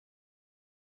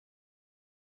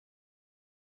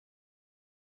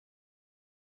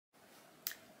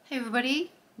Hey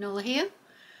everybody, Nola here,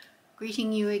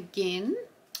 greeting you again.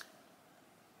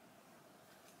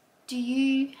 Do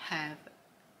you have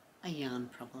a yarn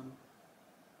problem?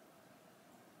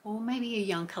 Or maybe a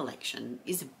yarn collection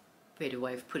is a better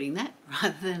way of putting that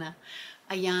rather than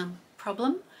a yarn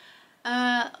problem.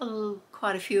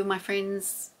 Quite a few of my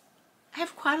friends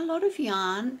have quite a lot of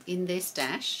yarn in their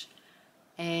stash,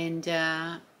 and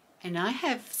I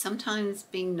have sometimes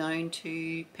been known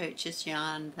to purchase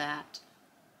yarn that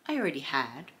I already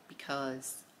had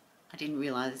because I didn't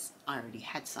realize I already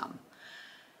had some.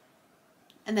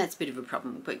 And that's a bit of a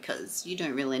problem because you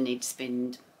don't really need to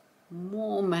spend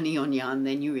more money on yarn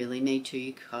than you really need to,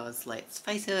 because let's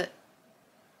face it,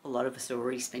 a lot of us are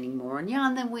already spending more on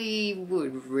yarn than we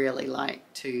would really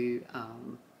like to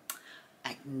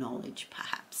acknowledge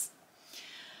perhaps.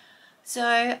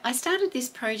 So I started this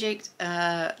project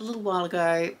a little while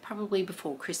ago, probably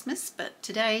before Christmas, but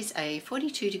today's a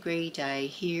 42-degree day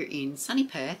here in sunny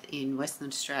Perth in Western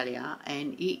Australia,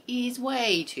 and it is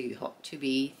way too hot to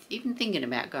be even thinking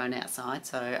about going outside,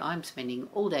 so I'm spending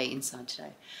all day inside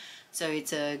today. So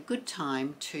it's a good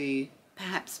time to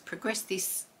perhaps progress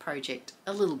this project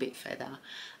a little bit further,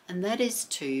 and that is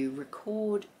to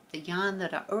record the yarn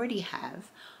that I already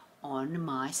have on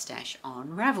my stash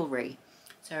on Ravelry.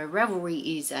 So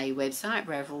Ravelry is a website,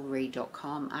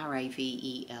 ravelry.com,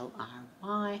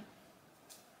 R-A-V-E-L-R-Y,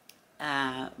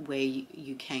 where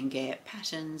you can get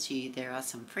patterns. There are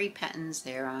some free patterns,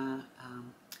 there are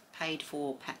paid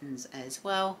for patterns as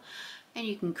well, and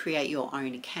you can create your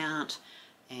own account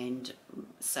and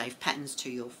save patterns to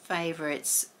your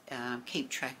favorites, keep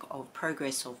track of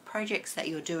progress of projects that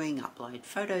you're doing, upload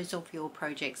photos of your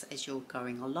projects as you're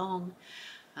going along,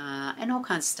 and all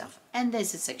kinds of stuff. And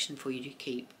there's a section for you to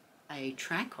keep a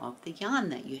track of the yarn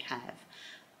that you have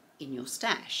in your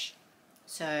stash.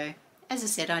 So as I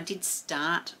said, I did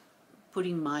start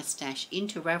putting my stash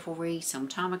into Ravelry some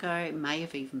time ago. It may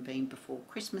have even been before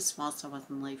Christmas, whilst I was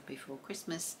on leave before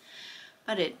Christmas,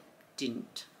 but it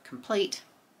didn't complete.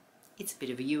 It's a bit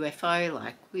of a UFO,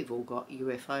 like we've all got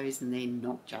UFOs, and they're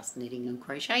not just knitting and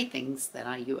crochet things that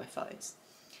are UFOs.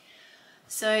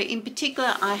 So in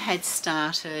particular, I had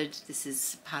started, this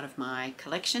is part of my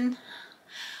collection,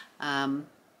 I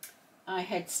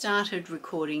had started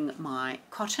recording my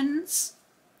cottons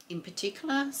in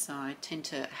particular. So I tend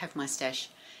to have my stash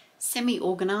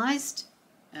semi-organized,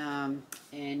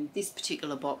 and this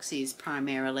particular box is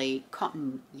primarily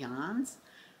cotton yarns,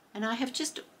 and I have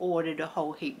just ordered a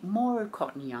whole heap more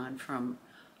cotton yarn from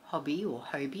Hobbii or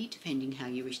Hobbii, depending how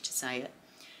you wish to say it.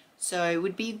 So it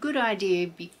would be a good idea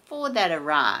before that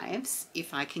arrives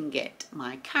if I can get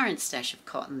my current stash of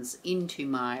cottons into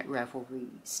my Ravelry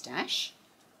stash,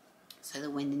 so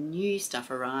that when the new stuff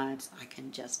arrives I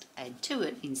can just add to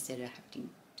it instead of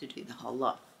having to do the whole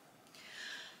lot.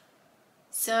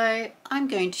 So I'm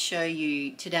going to show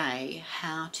you today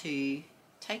how to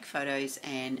take photos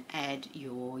and add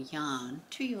your yarn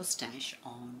to your stash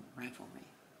on Ravelry.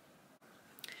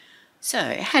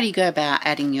 So how do you go about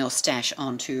adding your stash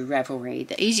onto Ravelry?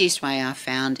 The easiest way I've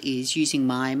found is using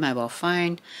my mobile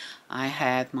phone. I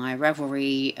have my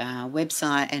Ravelry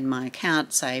website and my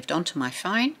account saved onto my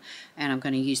phone, and I'm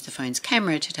going to use the phone's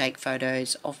camera to take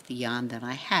photos of the yarn that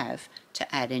I have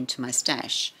to add into my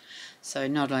stash. So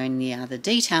not only are the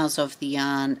details of the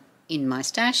yarn in my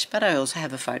stash, but I also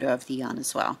have a photo of the yarn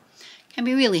as well. Can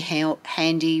be really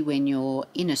handy when you're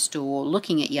in a store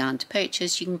looking at yarn to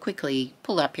purchase. You can quickly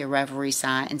pull up your Ravelry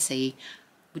site and see,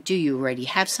 do you already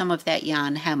have some of that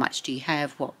yarn? How much do you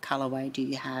have? What colorway do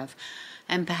you have?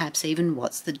 And perhaps even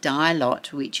what's the dye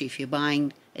lot, which if you're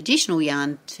buying additional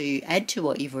yarn to add to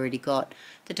what you've already got,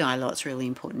 the dye lot's really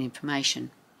important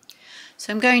information.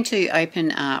 So I'm going to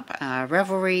open up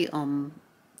Ravelry on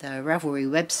the Ravelry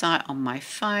website on my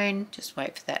phone. Just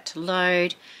wait for that to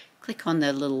load. Click on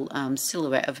the little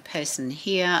silhouette of a person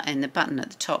here, and the button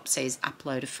at the top says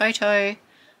upload a photo.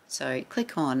 So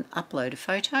click on upload a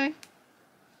photo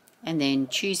and then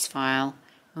choose file,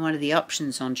 and one of the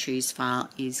options on choose file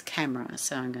is camera.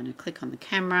 So I'm going to click on the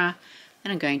camera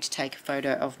and I'm going to take a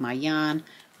photo of my yarn.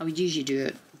 I would usually do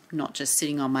it not just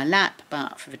sitting on my lap,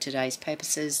 but for today's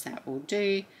purposes that will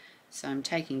do. So I'm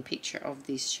taking a picture of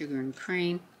this sugar and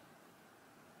cream.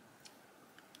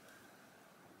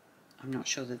 I'm not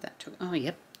sure that took, oh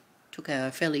yep, took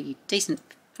a fairly decent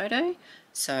photo.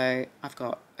 So I've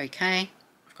got OK,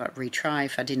 I've got retry.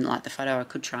 If I didn't like the photo I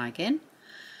could try again.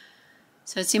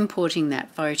 So it's importing that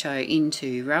photo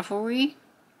into Ravelry.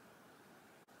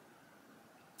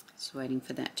 Just waiting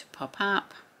for that to pop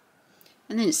up.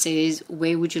 And then it says,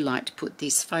 where would you like to put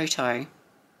this photo?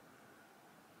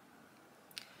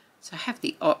 So I have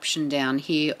the option down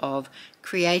here of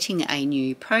creating a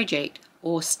new project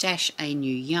or stash a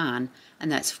new yarn,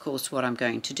 and that's of course what I'm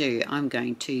going to do. I'm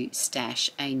going to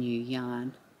stash a new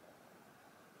yarn.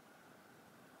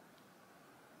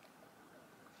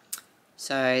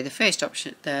 So the first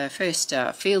option, the first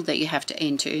field that you have to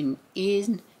enter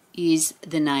in is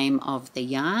the name of the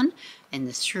yarn, and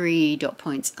the 3 dot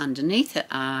points underneath it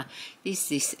are, is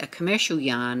this a commercial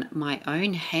yarn, my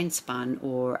own hand spun,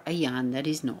 or a yarn that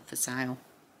is not for sale.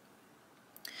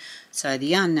 So the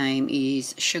yarn name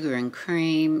is Sugar and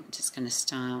Cream. Just going to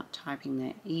start typing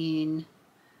that in.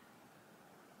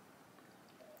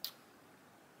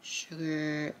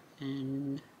 Sugar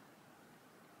and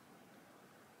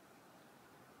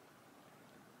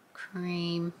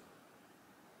Cream.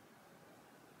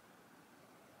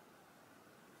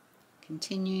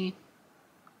 Continue.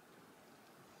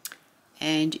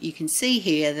 And you can see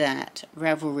here that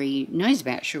Ravelry knows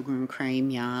about Sugar and Cream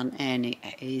yarn, and it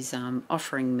is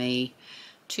offering me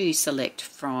to select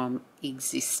from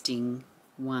existing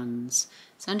ones.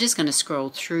 So I'm just going to scroll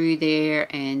through there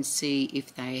and see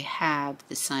if they have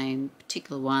the same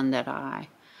particular one that I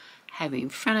have in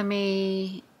front of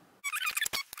me.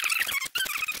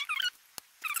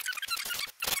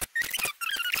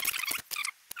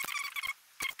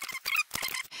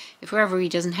 If Ravelry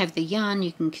doesn't have the yarn,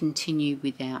 you can continue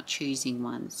without choosing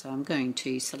one. So I'm going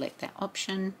to select that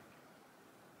option.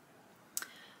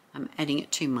 I'm adding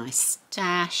it to my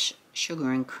stash,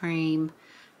 Sugar and Cream,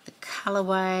 the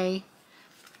colorway.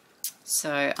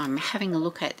 So I'm having a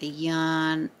look at the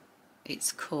yarn.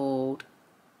 It's called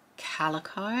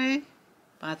Calico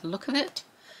by the look of it.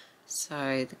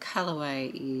 So the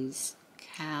colorway is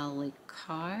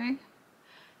Calico.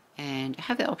 And I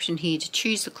have the option here to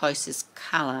choose the closest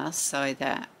colour, so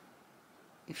that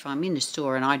if I'm in the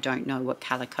store and I don't know what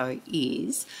calico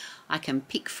is, I can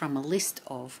pick from a list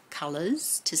of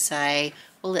colours to say,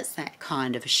 well, it's that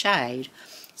kind of a shade.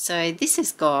 So this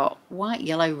has got white,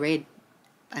 yellow, red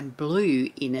and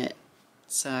blue in it.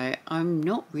 So I'm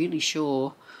not really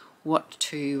sure what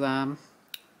to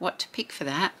pick for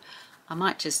that. I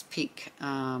might just pick,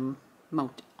 I'll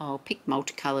pick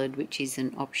multicoloured, which is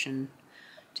an option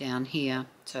down here.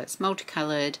 So it's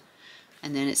multicolored,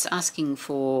 and then it's asking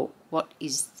for what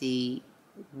is the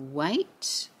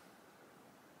weight,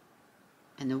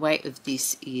 and the weight of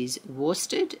this is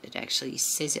worsted. It actually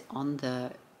says it on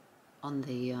the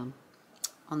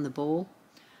ball.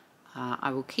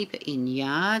 I will keep it in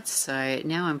yards. So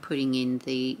now I'm putting in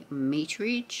the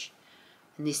meterage,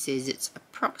 and this says it's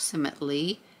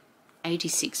approximately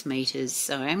 86 meters.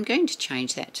 So I'm going to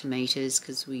change that to meters,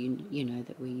 because you know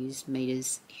that we use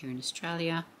meters here in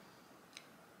Australia.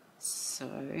 So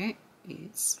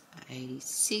it's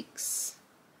 86,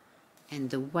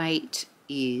 and the weight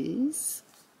is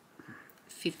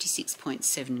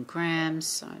 56.7 grams.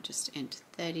 So I just enter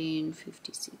that in,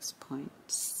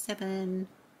 56.7.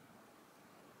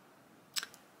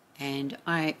 And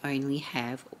I only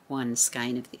have one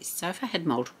skein of this. So if I had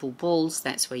multiple balls,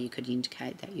 that's where you could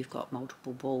indicate that you've got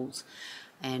multiple balls,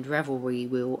 and Ravelry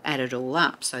will add it all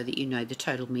up so that you know the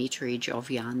total meterage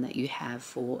of yarn that you have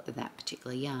for that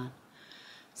particular yarn.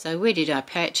 So where did I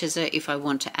purchase it? If I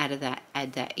want to add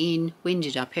that in. When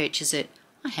did I purchase it?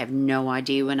 I have no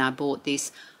idea when I bought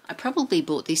this. I probably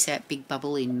bought this at Big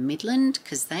Bubble in Midland,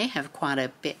 because they have quite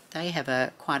a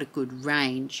good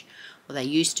range. Well, they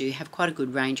used to have quite a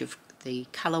good range of the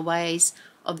colourways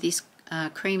of this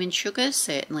cream and sugar,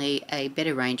 certainly a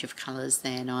better range of colours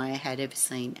than I had ever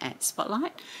seen at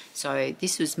Spotlight. So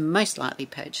this was most likely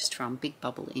purchased from Big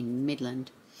Bubble in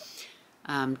Midland.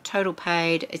 Total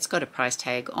paid, it's got a price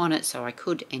tag on it, so I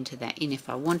could enter that in if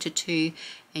I wanted to.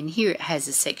 And here it has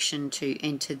a section to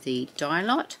enter the dye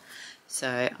lot.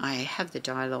 So I have the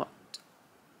dye lot.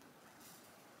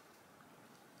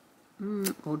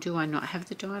 Or do I not have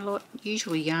the dye lot?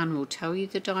 Usually yarn will tell you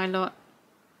the dye lot.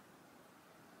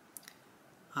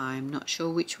 I'm not sure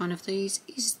which one of these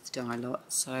is the dye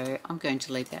lot, so I'm going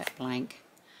to leave that blank.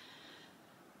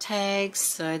 Tags,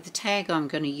 so the tag I'm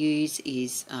going to use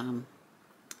is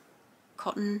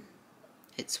cotton.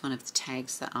 It's one of the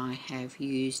tags that I have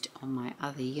used on my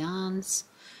other yarns,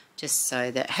 just so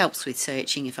that helps with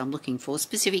searching. If I'm looking for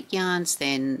specific yarns,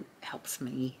 then it helps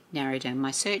me narrow down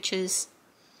my searches.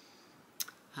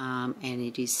 And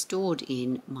it is stored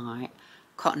in my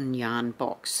cotton yarn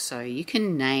box, so you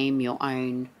can name your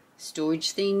own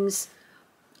storage things.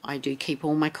 I do keep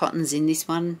all my cottons in this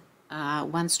one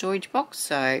storage box,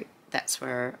 so that's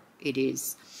where it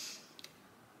is.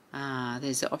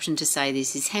 There's an option to say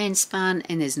this is hand spun,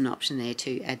 and there's an option there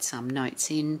to add some notes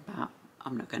in, but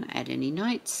I'm not going to add any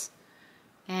notes.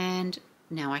 And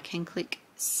now I can click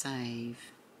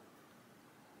save.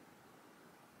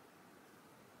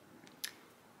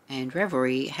 And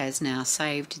Ravelry has now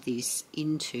saved this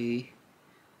into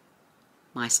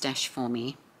my stash for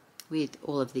me with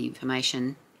all of the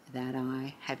information that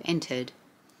I have entered.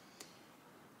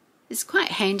 It's quite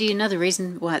handy. Another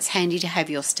reason why it's handy to have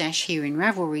your stash here in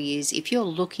Ravelry is if you're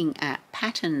looking at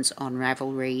patterns on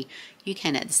Ravelry, you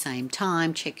can at the same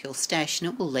time check your stash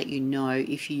and it will let you know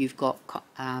if you've got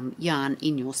yarn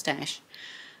in your stash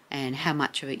and how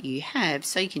much of it you have,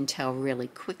 so you can tell really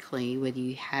quickly whether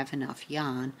you have enough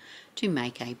yarn to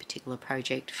make a particular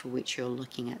project for which you're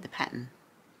looking at the pattern.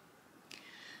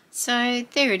 So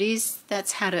there it is.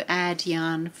 That's how to add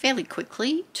yarn fairly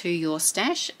quickly to your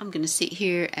stash. I'm going to sit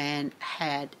here and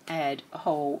add a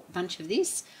whole bunch of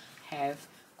this. Have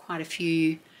quite a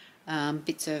few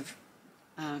bits of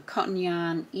cotton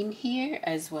yarn in here,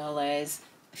 as well as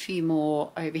a few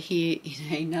more over here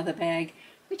in another bag,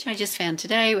 which I just found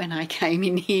today when I came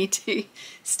in here to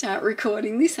start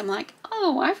recording this. I'm like,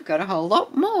 oh, I've got a whole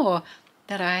lot more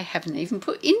that I haven't even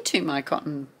put into my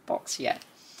cotton box yet.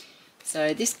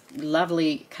 So this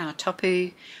lovely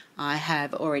Kartopu I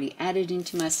have already added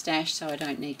into my stash, so I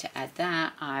don't need to add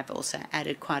that. I've also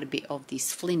added quite a bit of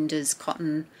this Flinders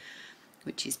cotton,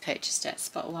 which is purchased at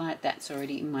Spotlight. That's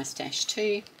already in my stash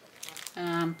too.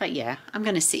 But yeah, I'm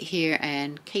going to sit here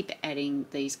and keep adding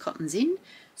these cottons in.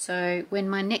 So when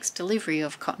my next delivery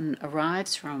of cotton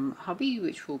arrives from Hobbii,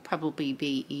 which will probably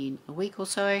be in a week or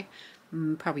so,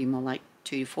 probably more like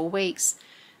 2 to 4 weeks,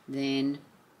 then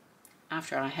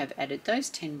after I have added those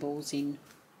 10 balls in,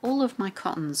 all of my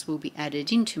cottons will be added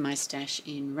into my stash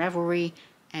in Ravelry,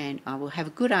 and I will have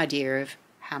a good idea of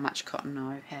how much cotton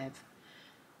I have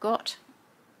got,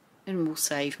 and will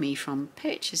save me from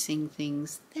purchasing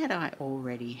things that I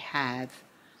already have.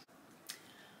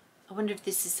 I wonder if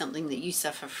this is something that you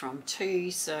suffer from too,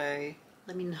 so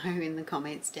let me know in the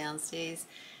comments downstairs.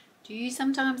 Do you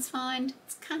sometimes find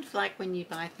it's kind of like when you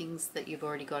buy things that you've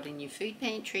already got in your food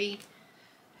pantry?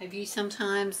 Have you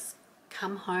sometimes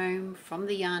come home from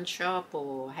the yarn shop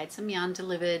or had some yarn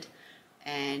delivered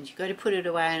and you go to put it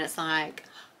away and it's like,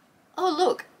 oh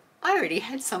look, I already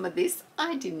had some of this.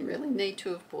 I didn't really need to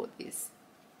have bought this.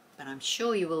 But I'm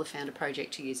sure you will have found a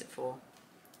project to use it for.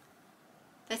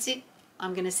 That's it.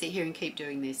 I'm going to sit here and keep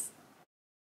doing this.